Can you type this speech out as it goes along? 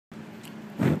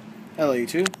Hello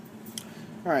YouTube.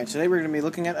 Alright, today we're going to be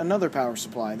looking at another power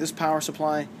supply. This power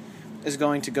supply is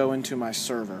going to go into my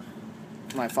server,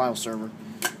 my file server,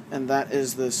 and that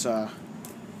is this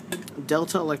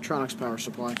Delta Electronics power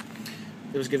supply.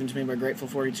 It was given to me by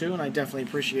Grateful42 and I definitely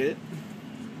appreciate it.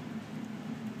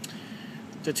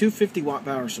 It's a 250 watt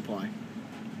power supply.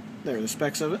 There are the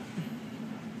specs of it.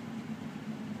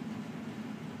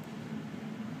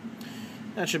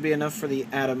 That should be enough for the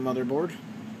Atom motherboard.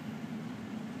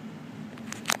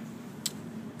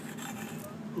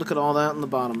 Look at all that on the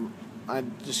bottom. I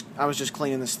was just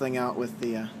cleaning this thing out with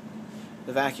the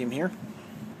vacuum here.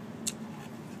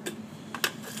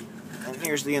 And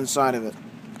here's the inside of it.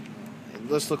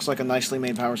 This looks like a nicely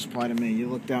made power supply to me. You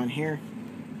look down here.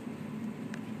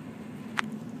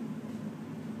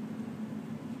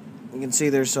 You can see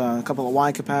there's a couple of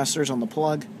Y capacitors on the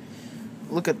plug.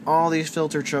 Look at all these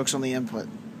filter chokes on the input.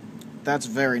 That's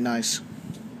very nice.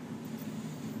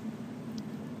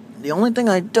 The only thing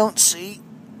I don't see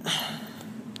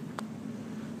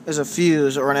is a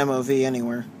fuse or an MOV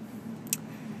anywhere.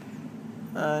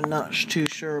 Not too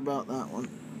sure about that one.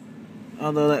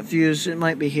 Although that fuse, it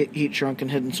might be heat shrunk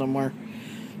and hidden somewhere.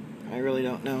 I really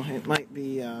don't know. It might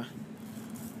be,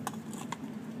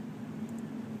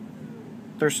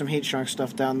 there's some heat shrunk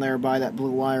stuff down there by that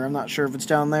blue wire. I'm not sure if it's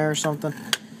down there or something.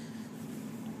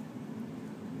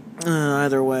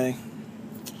 Either way.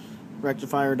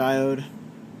 Rectifier diode.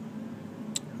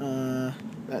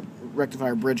 That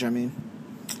rectifier bridge, I mean.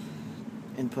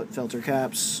 Input filter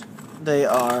caps. They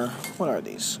are, what are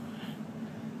these?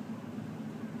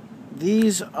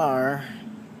 These are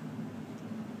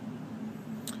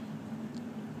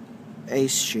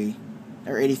ACE,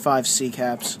 or 85C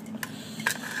caps.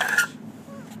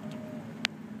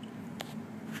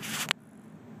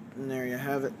 And there you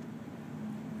have it.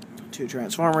 Two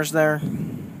transformers there.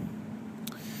 And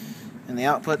the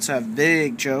outputs have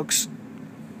big chokes.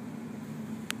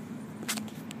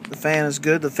 The fan is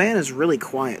good. The fan is really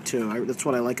quiet too. That's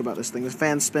what I like about this thing. The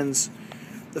fan spins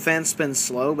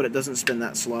slow, but it doesn't spin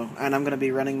that slow. And I'm going to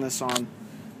be running this on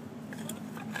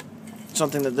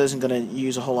something that isn't going to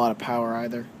use a whole lot of power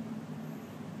either.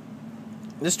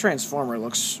 This transformer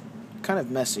looks kind of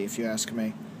messy, if you ask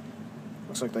me.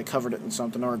 Looks like they covered it in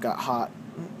something or it got hot.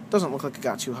 It doesn't look like it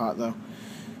got too hot though,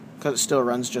 because it still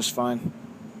runs just fine.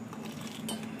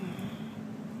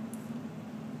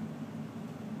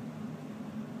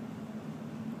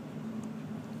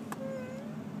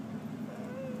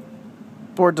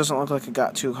 Board doesn't look like it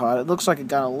got too hot. It looks like it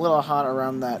got a little hot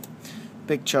around that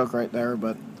big choke right there,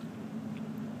 but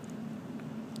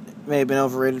it may have been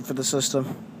overrated for the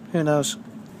system. Who knows?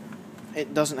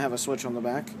 It doesn't have a switch on the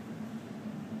back.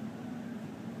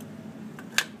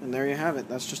 And there you have it.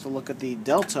 That's just a look at the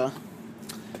Delta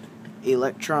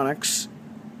Electronics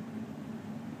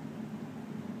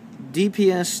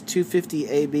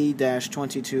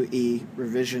DPS-250AB-22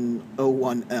 revision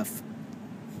 01F.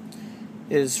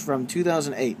 It is from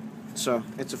 2008, so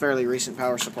it's a fairly recent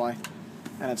power supply.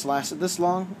 And it's lasted this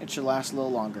long, it should last a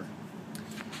little longer.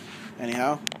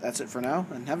 Anyhow, that's it for now,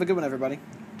 and have a good one, everybody.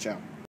 Ciao.